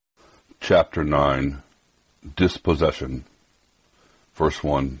Chapter 9, Dispossession. Verse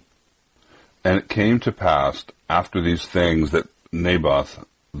 1. And it came to pass after these things that Naboth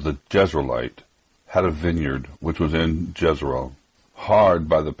the Jezreelite had a vineyard which was in Jezreel, hard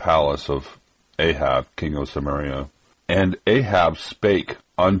by the palace of Ahab king of Samaria. And Ahab spake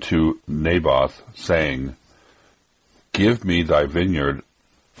unto Naboth, saying, Give me thy vineyard,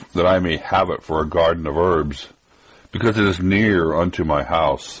 that I may have it for a garden of herbs, because it is near unto my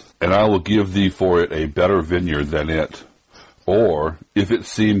house, and I will give thee for it a better vineyard than it. Or, if it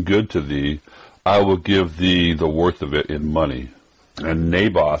seem good to thee, I will give thee the worth of it in money. And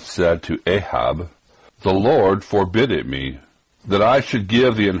Naboth said to Ahab, The Lord forbid it me, that I should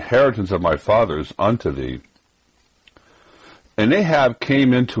give the inheritance of my fathers unto thee. And Ahab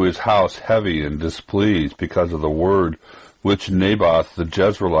came into his house heavy and displeased because of the word which Naboth the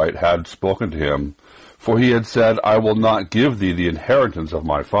Jezreelite had spoken to him. For he had said, I will not give thee the inheritance of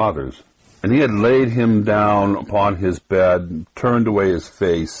my fathers. And he had laid him down upon his bed, turned away his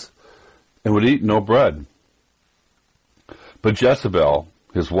face, and would eat no bread. But Jezebel,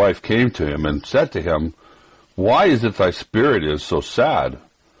 his wife, came to him and said to him, Why is it thy spirit is so sad?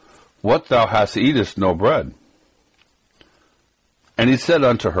 What thou hast eatest no bread? And he said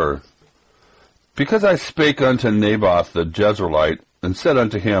unto her, Because I spake unto Naboth the Jezreelite, and said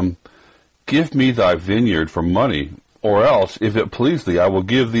unto him, Give me thy vineyard for money, or else, if it please thee, I will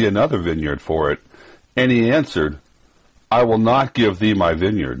give thee another vineyard for it. And he answered, I will not give thee my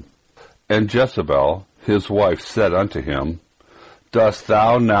vineyard. And Jezebel, his wife, said unto him, Dost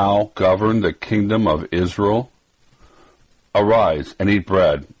thou now govern the kingdom of Israel? Arise, and eat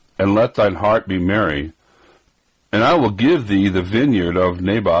bread, and let thine heart be merry, and I will give thee the vineyard of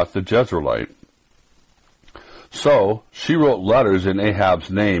Naboth the Jezreelite. So she wrote letters in Ahab's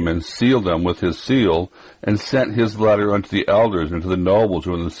name, and sealed them with his seal, and sent his letter unto the elders and to the nobles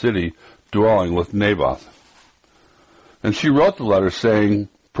who were in the city, dwelling with Naboth. And she wrote the letter, saying,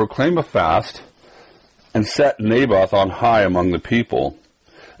 Proclaim a fast, and set Naboth on high among the people,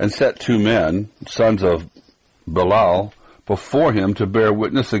 and set 2 men, sons of Belial, before him to bear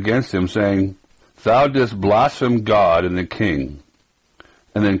witness against him, saying, Thou didst blaspheme God and the king,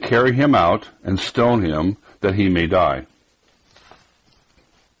 and then carry him out and stone him, that he may die.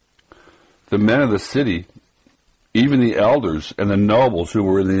 The men of the city, even the elders and the nobles who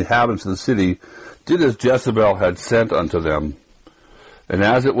were the inhabitants of the city, did as Jezebel had sent unto them, and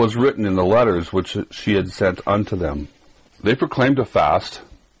as it was written in the letters which she had sent unto them. They proclaimed a fast,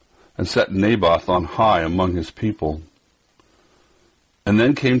 and set Naboth on high among his people. And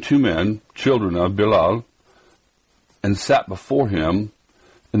then came 2 men, children of Belial, and sat before him,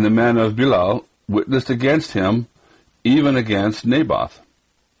 and the men of Belial witnessed against him, even against Naboth,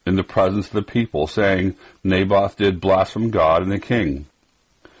 in the presence of the people, saying, Naboth did blaspheme God and the king.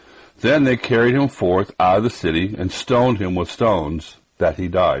 Then they carried him forth out of the city, and stoned him with stones, that he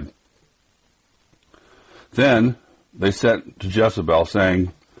died. Then they sent to Jezebel,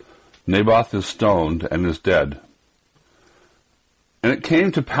 saying, Naboth is stoned and is dead. And it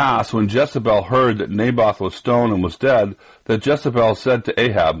came to pass, when Jezebel heard that Naboth was stoned and was dead, that Jezebel said to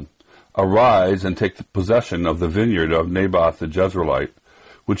Ahab, Arise and take possession of the vineyard of Naboth the Jezreelite,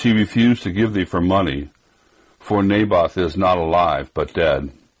 which he refused to give thee for money, for Naboth is not alive, but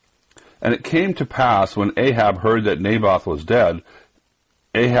dead. And it came to pass, when Ahab heard that Naboth was dead,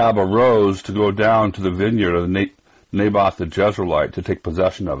 Ahab arose to go down to the vineyard of Naboth the Jezreelite to take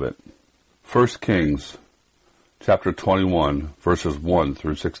possession of it. 1 Kings, chapter 21, verses 1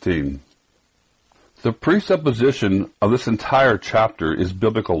 through 16. The presupposition of this entire chapter is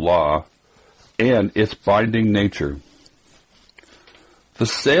biblical law and its binding nature. The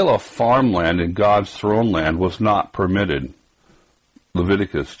sale of farmland in God's throne land was not permitted.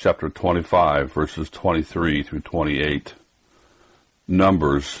 Leviticus chapter 25, verses 23 through 28.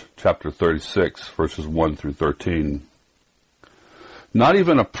 Numbers chapter 36, verses 1 through 13. Not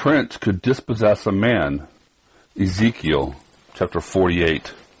even a prince could dispossess a man. Ezekiel chapter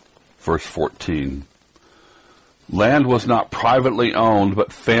 48, verse 14. Land was not privately owned,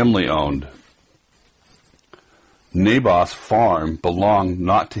 but family owned. Naboth's farm belonged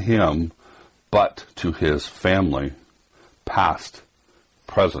not to him, but to his family, past,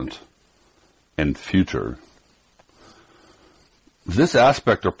 present, and future. This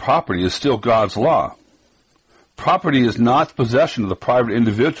aspect of property is still God's law. Property is not the possession of the private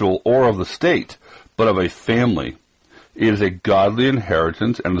individual or of the state, but of a family. It is a godly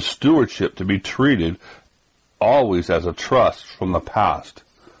inheritance and a stewardship to be treated always as a trust from the past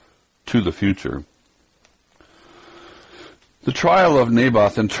to the future. The trial of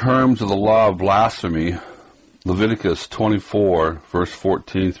Naboth in terms of the law of blasphemy Leviticus 24, verse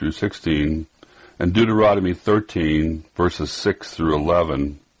 14 through 16, and Deuteronomy 13, verses 6 through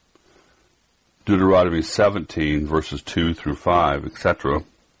 11, Deuteronomy 17, verses 2 through 5, etc.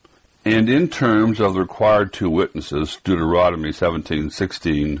 And in terms of the required two witnesses, Deuteronomy 17,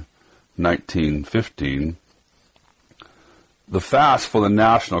 16, 19, 15, the fast for the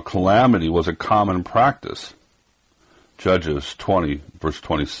national calamity was a common practice. Judges 20, verse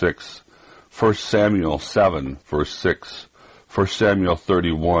 26, 1 Samuel 7, verse 6, 1 Samuel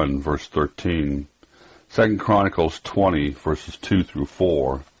 31, verse 13, 2 Chronicles 20, verses 2 through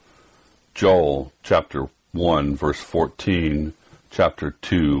 4, Joel chapter 1, verse 14, chapter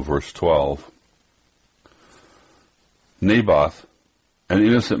 2, verse 12. Naboth, an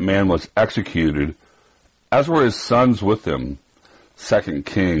innocent man, was executed, as were his sons with him. 2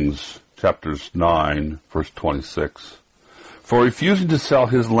 Kings chapters 9, verse 26. For refusing to sell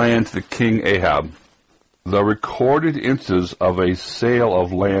his land to the king Ahab. The recorded instances of a sale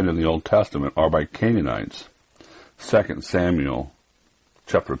of land in the Old Testament are by Canaanites. 2 Samuel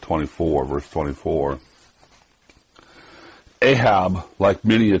chapter 24, verse 24. Ahab, like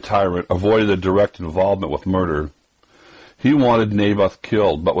many a tyrant, avoided a direct involvement with murder. He wanted Naboth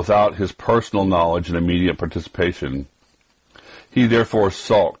killed, but without his personal knowledge and immediate participation. He therefore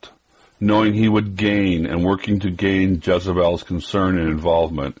sulked, knowing he would gain and working to gain Jezebel's concern and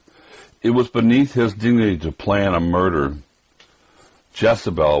involvement. It was beneath his dignity to plan a murder.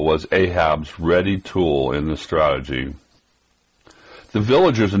 Jezebel was Ahab's ready tool in this strategy. The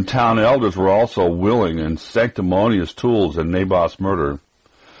villagers and town elders were also willing and sanctimonious tools in Naboth's murder.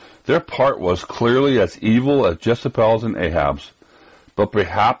 Their part was clearly as evil as Jezebel's and Ahab's, but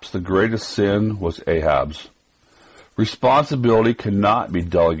perhaps the greatest sin was Ahab's. Responsibility cannot be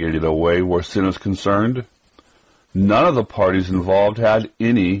delegated away where sin is concerned. None of the parties involved had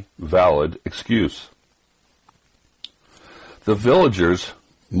any valid excuse. The villagers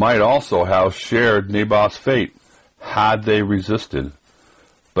might also have shared Naboth's fate had they resisted,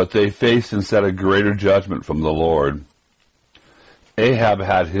 but they faced instead a greater judgment from the Lord. Ahab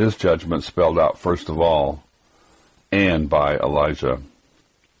had his judgment spelled out first of all, and by Elijah.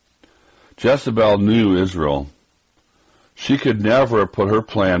 Jezebel knew Israel. She could never have put her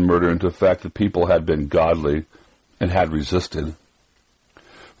planned murder into effect if people had been godly and had resisted.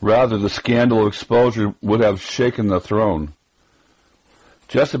 Rather, the scandal of exposure would have shaken the throne.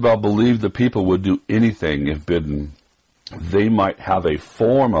 Jezebel believed the people would do anything if bidden. They might have a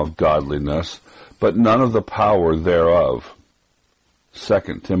form of godliness, but none of the power thereof.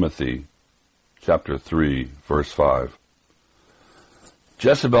 2 Timothy chapter 3, verse 5.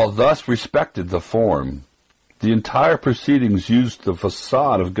 Jezebel thus respected the form. The entire proceedings used the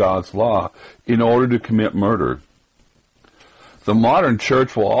facade of God's law in order to commit murder. The modern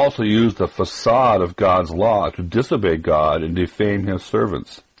church will also use the facade of God's law to disobey God and defame his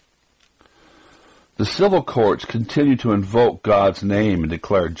servants. The civil courts continue to invoke God's name and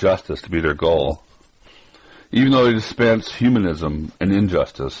declare justice to be their goal, even though they dispense humanism and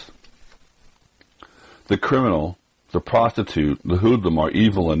injustice. The criminal, the prostitute, the hoodlum are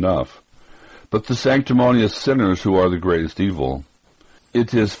evil enough, but the sanctimonious sinners who are the greatest evil.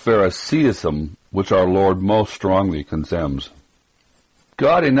 It is Phariseeism which our Lord most strongly condemns.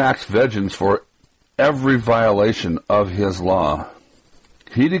 God enacts vengeance for every violation of his law.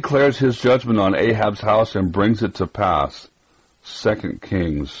 He declares his judgment on Ahab's house and brings it to pass. 2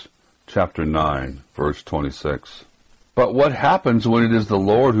 Kings chapter 9, verse 26. But what happens when it is the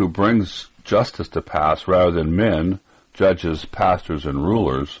Lord who brings justice to pass rather than men, judges, pastors, and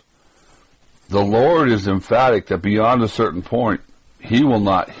rulers? The Lord is emphatic that beyond a certain point he will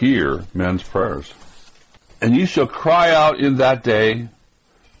not hear men's prayers. And you shall cry out in that day,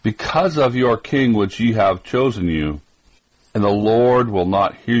 because of your king which ye have chosen you, and the Lord will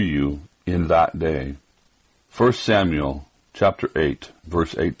not hear you in that day. 1 Samuel chapter 8,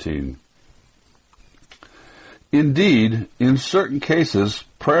 verse 18. Indeed, in certain cases,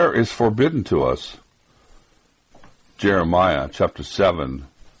 prayer is forbidden to us. Jeremiah chapter 7,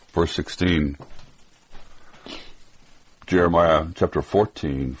 verse 16. Jeremiah chapter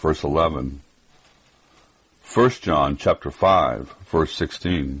 14, verse 11. 1 John chapter 5, verse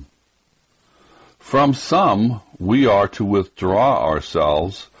 16. From some we are to withdraw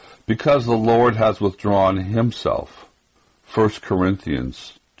ourselves, because the Lord has withdrawn himself. 1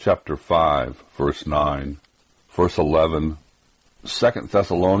 Corinthians chapter 5, verse 9, verse 11. 2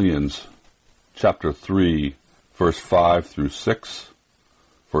 Thessalonians chapter 3, verse 5 through 6,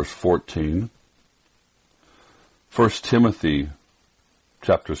 verse 14. 1 Timothy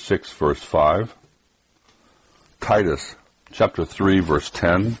chapter 6, verse 5. Titus chapter 3, verse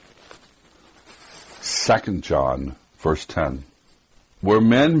 10. 2 John, verse 10. Where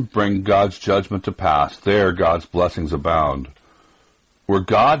men bring God's judgment to pass, there God's blessings abound. Where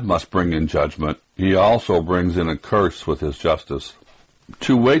God must bring in judgment, he also brings in a curse with his justice.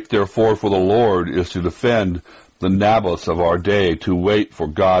 To wait, therefore, for the Lord is to defend the Naboths of our day, to wait for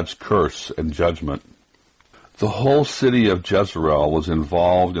God's curse and judgment. The whole city of Jezreel was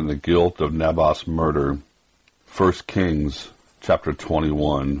involved in the guilt of Naboth's murder. 1 Kings chapter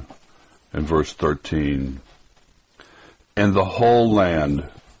 21 and verse 13. And the whole land,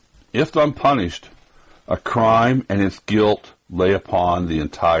 if unpunished, a crime and its guilt lay upon the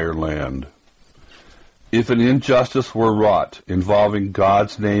entire land. If an injustice were wrought involving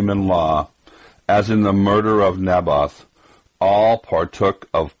God's name and law, as in the murder of Naboth, all partook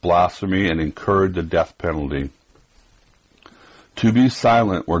of blasphemy and incurred the death penalty. To be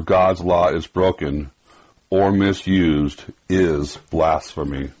silent where God's law is broken or misused is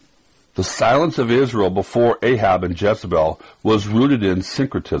blasphemy. The silence of Israel before Ahab and Jezebel was rooted in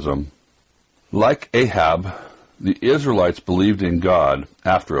syncretism. Like Ahab, the Israelites believed in God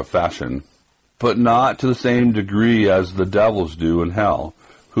after a fashion, but not to the same degree as the devils do in hell,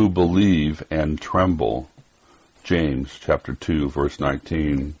 who believe and tremble. James chapter 2, verse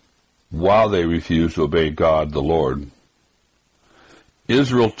 19. While they refuse to obey God the Lord.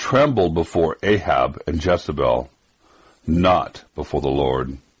 Israel trembled before Ahab and Jezebel, not before the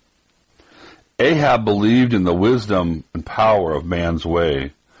Lord. Ahab believed in the wisdom and power of man's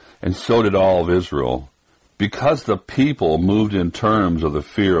way, and so did all of Israel, because the people moved in terms of the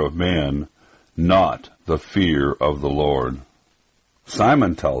fear of man, not the fear of the Lord.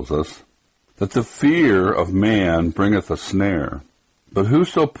 Simon tells us that the fear of man bringeth a snare, but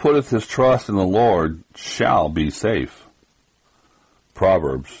whoso putteth his trust in the Lord shall be safe.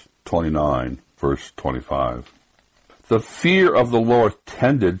 Proverbs 29, verse 25. The fear of the Lord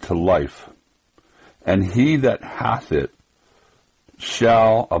tended to life, and he that hath it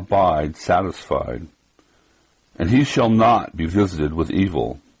shall abide satisfied, and he shall not be visited with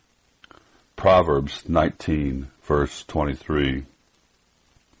evil. Proverbs 19, verse 23.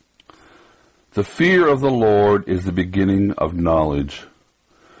 The fear of the Lord is the beginning of knowledge,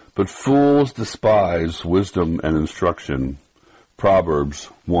 but fools despise wisdom and instruction. Proverbs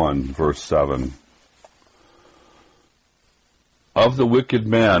 1, verse 7. Of the wicked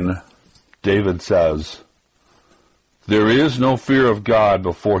men, David says, there is no fear of God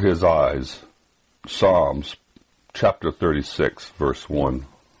before his eyes. Psalms chapter 36, verse 1.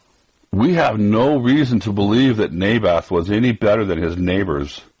 We have no reason to believe that Naboth was any better than his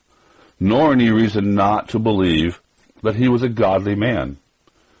neighbors, nor any reason not to believe that he was a godly man.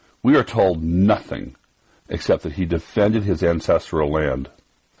 We are told nothing except that he defended his ancestral land.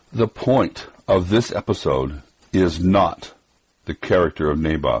 The point of this episode is not the character of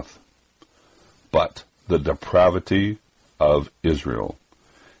Naboth, but the depravity of Israel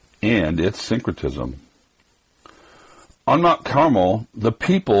and its syncretism. On Mount Carmel, the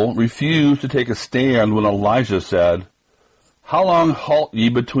people refused to take a stand when Elijah said, how long halt ye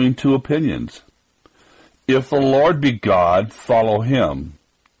between two opinions? If the Lord be God, follow him.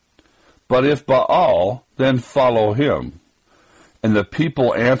 But if Baal, then follow him. And the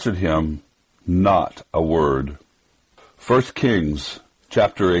people answered him not a word. 1 Kings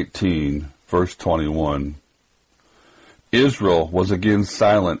chapter 18, verse 21. Israel was again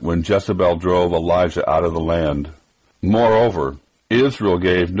silent when Jezebel drove Elijah out of the land. Moreover, Israel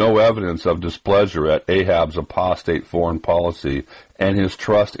gave no evidence of displeasure at Ahab's apostate foreign policy and his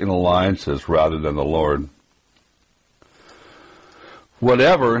trust in alliances rather than the Lord.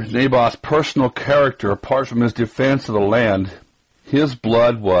 Whatever Naboth's personal character, apart from his defense of the land, his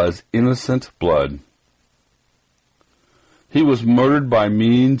blood was innocent blood. He was murdered by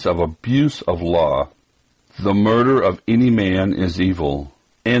means of abuse of law. The murder of any man is evil,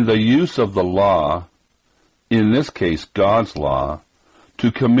 and the use of the law, in this case God's law,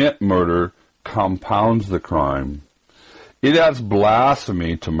 to commit murder compounds the crime. It adds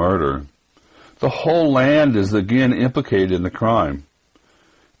blasphemy to murder. The whole land is again implicated in the crime.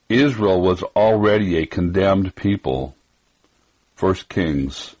 Israel was already a condemned people. 1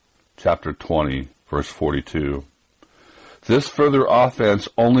 Kings chapter 20, verse 42. This further offense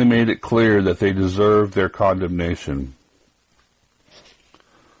only made it clear that they deserved their condemnation.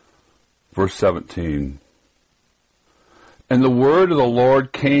 Verse 17. And the word of the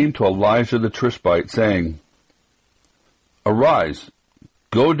Lord came to Elijah the Tishbite, saying, Arise,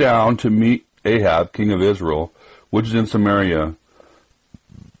 go down to meet Ahab, king of Israel, which is in Samaria.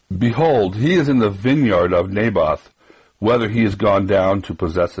 Behold, he is in the vineyard of Naboth, whether he is gone down to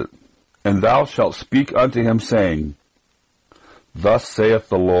possess it. And thou shalt speak unto him, saying, Thus saith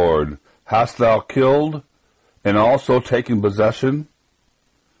the Lord, Hast thou killed, and also taken possession?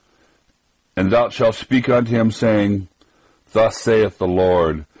 And thou shalt speak unto him, saying, Thus saith the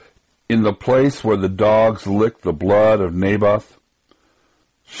Lord, in the place where the dogs lick the blood of Naboth,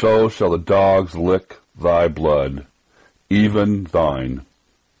 so shall the dogs lick thy blood, even thine.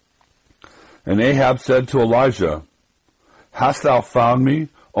 And Ahab said to Elijah, Hast thou found me,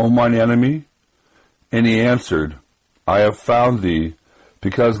 O mine enemy? And he answered, I have found thee,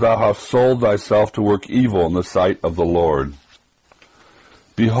 because thou hast sold thyself to work evil in the sight of the Lord.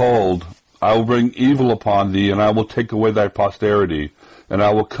 Behold, I will bring evil upon thee, and I will take away thy posterity, and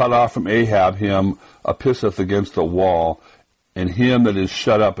I will cut off from Ahab him that pisseth against the wall, and him that is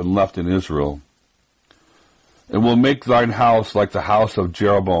shut up and left in Israel. And will make thine house like the house of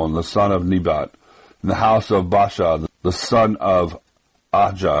Jeroboam the son of Nebat, and the house of Baasha the son of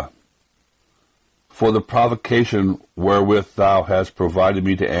Ahijah, for the provocation wherewith thou hast provided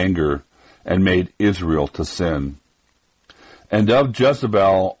me to anger, and made Israel to sin. And of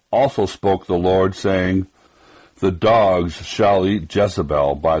Jezebel also spoke the Lord, saying, The dogs shall eat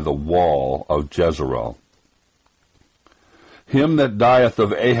Jezebel by the wall of Jezreel. Him that dieth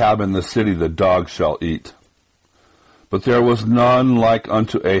of Ahab in the city the dogs shall eat. But there was none like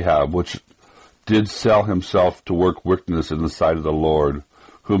unto Ahab, which did sell himself to work wickedness in the sight of the Lord,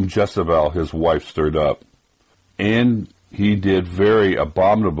 whom Jezebel his wife stirred up. And he did very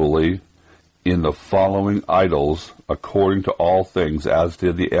abominably in the following idols, according to all things, as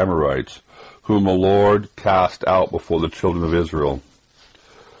did the Amorites, whom the Lord cast out before the children of Israel.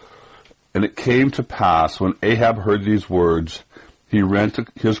 And it came to pass, when Ahab heard these words, he rent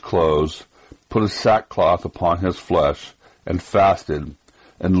his clothes, put a sackcloth upon his flesh, and fasted,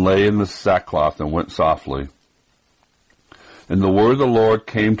 and lay in the sackcloth, and went softly. And the word of the Lord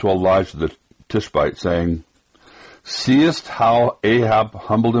came to Elijah the Tishbite, saying, Seest how Ahab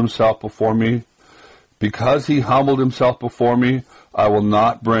humbled himself before me? Because he humbled himself before me, I will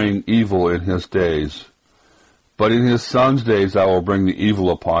not bring evil in his days. But in his son's days I will bring the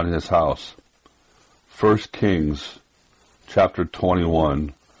evil upon his house. 1 Kings chapter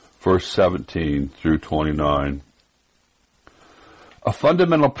 21, verse 17 through 29. A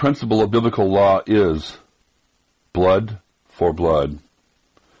fundamental principle of biblical law is blood for blood.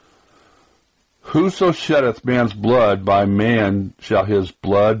 Whoso sheddeth man's blood, by man shall his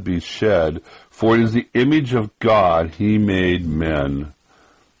blood be shed, for it is the image of God he made men.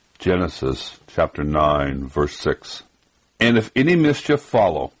 Genesis chapter 9, verse 6. And if any mischief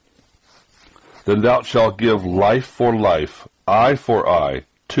follow, then thou shalt give life for life, eye for eye,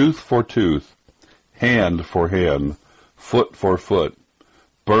 tooth for tooth, hand for hand, foot for foot,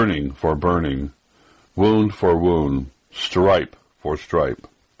 burning for burning, wound for wound, stripe for stripe.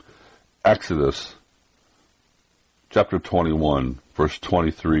 Exodus chapter 21, verse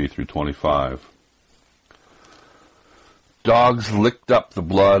 23 through 25. Dogs licked up the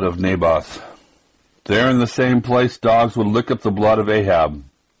blood of Naboth. There in the same place dogs would lick up the blood of Ahab.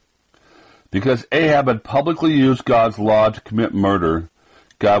 Because Ahab had publicly used God's law to commit murder,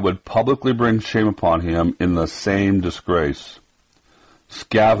 God would publicly bring shame upon him in the same disgrace.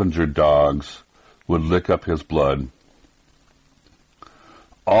 Scavenger dogs would lick up his blood.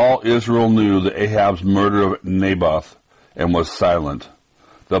 All Israel knew that Ahab's murder of Naboth and was silent.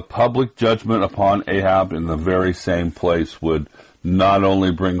 The public judgment upon Ahab in the very same place would not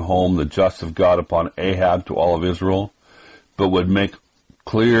only bring home the justice of God upon Ahab to all of Israel, but would make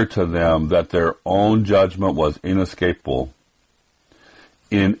clear to them that their own judgment was inescapable.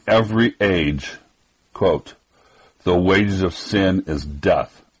 In every age, quote, the wages of sin is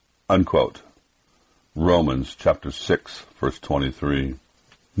death, unquote. Romans chapter 6, verse 23.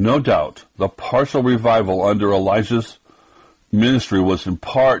 No doubt, the partial revival under Elijah's ministry was in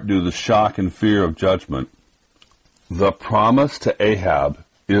part due to the shock and fear of judgment. The promise to Ahab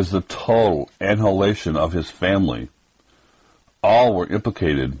is the total annihilation of his family. All were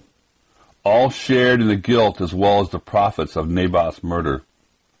implicated. All shared in the guilt as well as the prophets of Naboth's murder.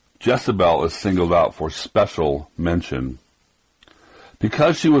 Jezebel is singled out for special mention.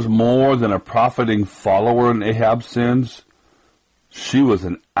 Because she was more than a profiting follower in Ahab's sins, she was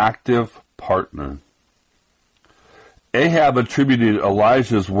an active partner. Ahab attributed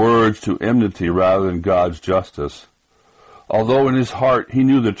Elijah's words to enmity rather than God's justice. Although in his heart he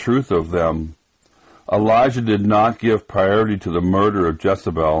knew the truth of them, Elijah did not give priority to the murder of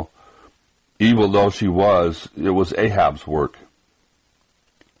Jezebel. Evil though she was, it was Ahab's work.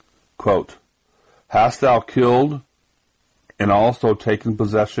 Quote, Hast thou killed and also taken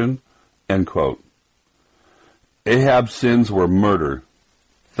possession? End quote. Ahab's sins were murder,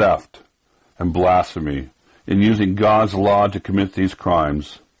 theft, and blasphemy in using God's law to commit these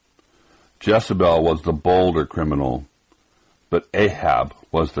crimes. Jezebel was the bolder criminal, but Ahab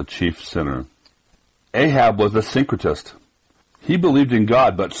was the chief sinner. Ahab was a syncretist. He believed in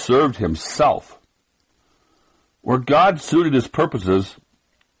God, but served himself. Where God suited his purposes,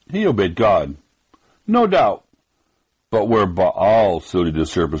 he obeyed God, no doubt. But where Baal suited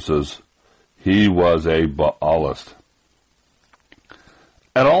his purposes, he was a Baalist.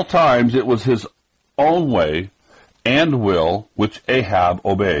 At all times, it was his own way and will which Ahab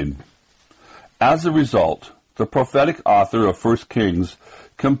obeyed. As a result, the prophetic author of 1 Kings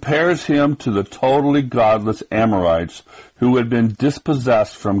compares him to the totally godless Amorites who had been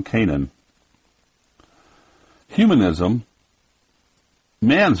dispossessed from Canaan. Humanism,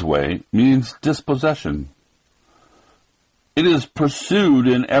 man's way, means dispossession. It is pursued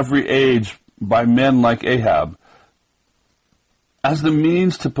in every age by men like Ahab as the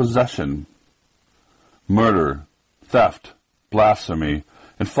means to possession. Murder, theft, blasphemy,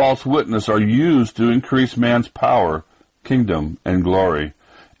 and false witness are used to increase man's power, kingdom, and glory,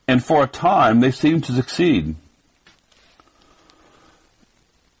 and for a time they seem to succeed.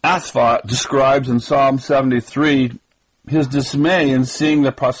 Asaph describes in Psalm 73 his dismay in seeing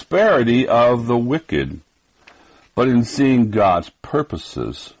the prosperity of the wicked, but in seeing God's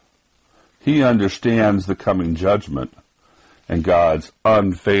purposes. He understands the coming judgment and God's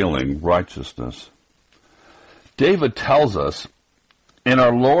unfailing righteousness. David tells us, and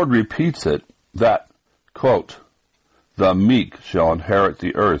our Lord repeats it, that, quote, "The meek shall inherit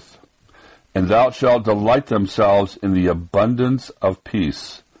the earth, and thou shalt delight themselves in the abundance of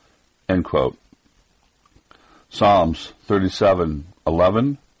peace," end quote. Psalms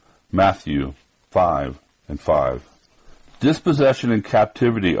 37:11, Matthew 5:5. Dispossession and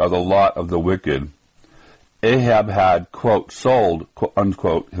captivity are the lot of the wicked. Ahab had, quote, sold,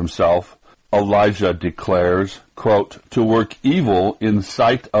 unquote, himself, Elijah declares, quote, to work evil in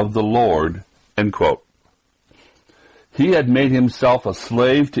sight of the Lord, end quote. He had made himself a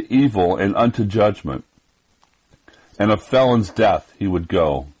slave to evil and unto judgment, and a felon's death he would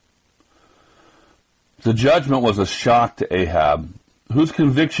go. The judgment was a shock to Ahab, whose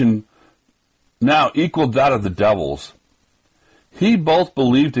conviction now equaled that of the devils. He both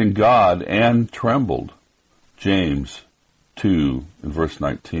believed in God and trembled. James 2 and verse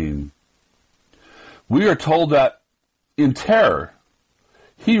 19. We are told that in terror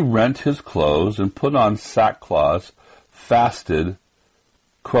he rent his clothes and put on sackcloth, fasted,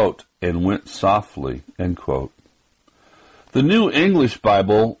 quote, and went softly, end quote. The New English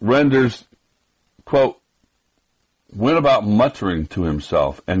Bible renders, quote, went about muttering to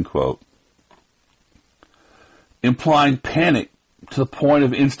himself, end quote, implying panic to the point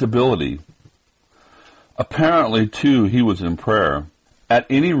of instability. Apparently, too, he was in prayer. At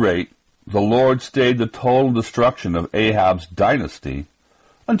any rate, the Lord stayed the total destruction of Ahab's dynasty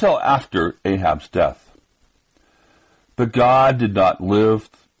until after Ahab's death. But God did not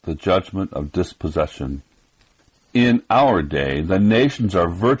lift the judgment of dispossession. In our day, the nations are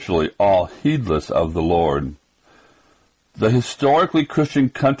virtually all heedless of the Lord. The historically Christian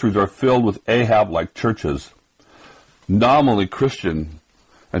countries are filled with Ahab-like churches, nominally Christian,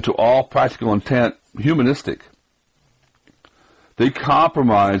 and to all practical intent, humanistic. They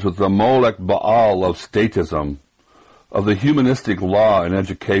compromise with the Molech Baal of statism, of the humanistic law and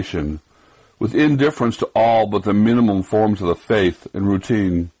education, with indifference to all but the minimum forms of the faith and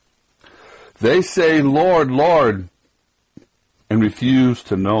routine. They say, Lord, Lord, and refuse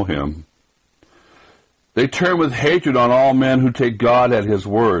to know him. They turn with hatred on all men who take God at his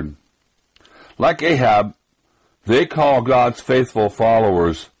word. Like Ahab, they call God's faithful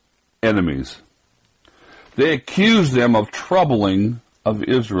followers enemies. They accuse them of troubling of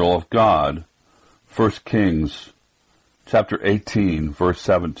Israel of God. 1 Kings chapter 18, verse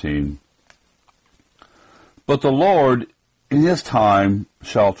 17. But the Lord in his time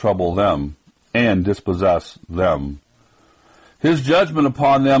shall trouble them and dispossess them. His judgment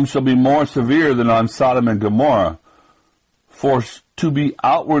upon them shall be more severe than on Sodom and Gomorrah. For to be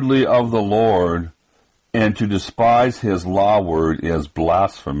outwardly of the Lord and to despise his law word is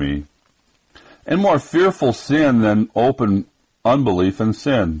blasphemy, and more fearful sin than open unbelief and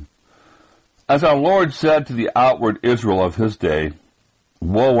sin. As our Lord said to the outward Israel of his day,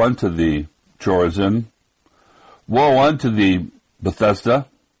 Woe unto thee, Chorazin! Woe unto thee, Bethesda!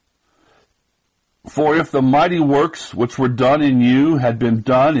 For if the mighty works which were done in you had been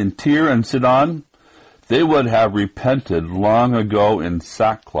done in Tyre and Sidon, they would have repented long ago in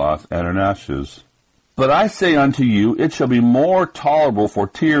sackcloth and in ashes. But I say unto you, it shall be more tolerable for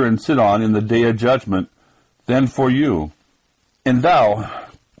Tyre and Sidon in the day of judgment than for you. And thou,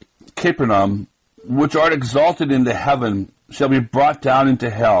 Capernaum, which art exalted into heaven, shall be brought down into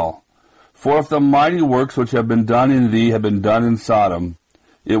hell. For if the mighty works which have been done in thee had been done in Sodom,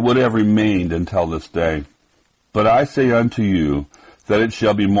 it would have remained until this day. But I say unto you, that it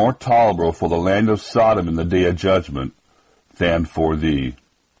shall be more tolerable for the land of Sodom in the day of judgment than for thee.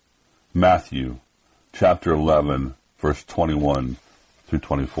 Matthew chapter 11, verse 21 through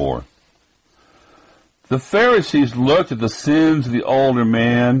 24. The Pharisees looked at the sins of the older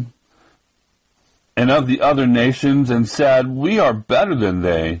man and of the other nations and said, we are better than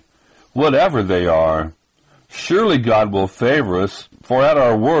they, whatever they are. Surely God will favor us, for at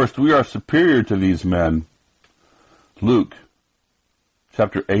our worst we are superior to these men. Luke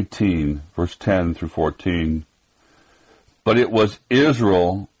chapter 18, verse 10 through 14. But it was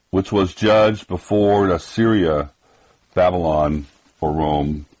Israel which was judged before Assyria, Babylon, or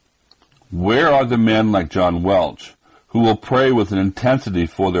Rome. Where are the men like John Welch, who will pray with an intensity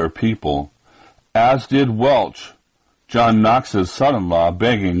for their people, as did Welch, John Knox's son-in-law,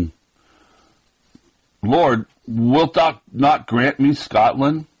 begging, Lord, wilt thou not grant me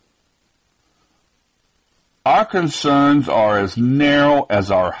Scotland? Our concerns are as narrow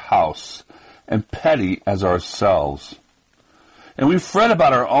as our house, and petty as ourselves. And we fret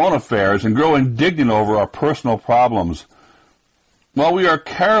about our own affairs and grow indignant over our personal problems, while we are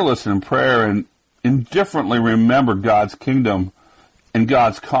careless in prayer and indifferently remember God's kingdom and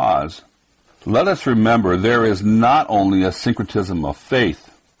God's cause. Let us remember there is not only a syncretism of faith,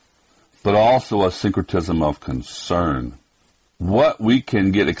 but also a syncretism of concern. What we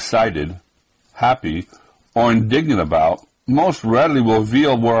can get excited, happy, or indignant about most readily will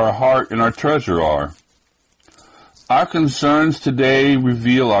reveal where our heart and our treasure are. Our concerns today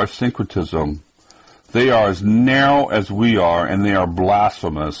reveal our syncretism. They are as narrow as we are, and they are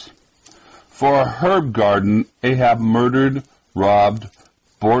blasphemous. For a herb garden, Ahab murdered, robbed,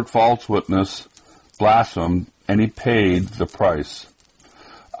 bore false witness, blasphemed, and he paid the price.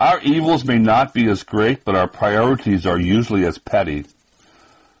 Our evils may not be as great, but our priorities are usually as petty.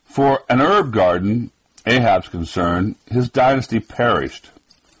 For an herb garden, Ahab's concern, his dynasty perished.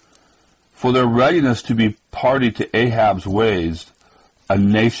 For their readiness to be party to Ahab's ways, a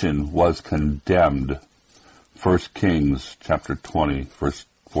nation was condemned. 1 Kings chapter 20, verse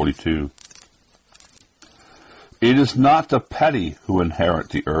 42. It is not the petty who inherit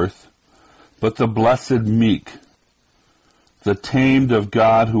the earth, but the blessed meek, the tamed of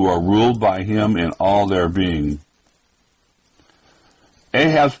God who are ruled by him in all their being.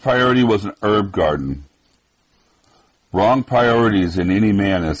 Ahab's priority was an herb garden. Wrong priorities in any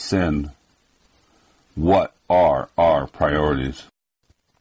man is sin. What are our priorities?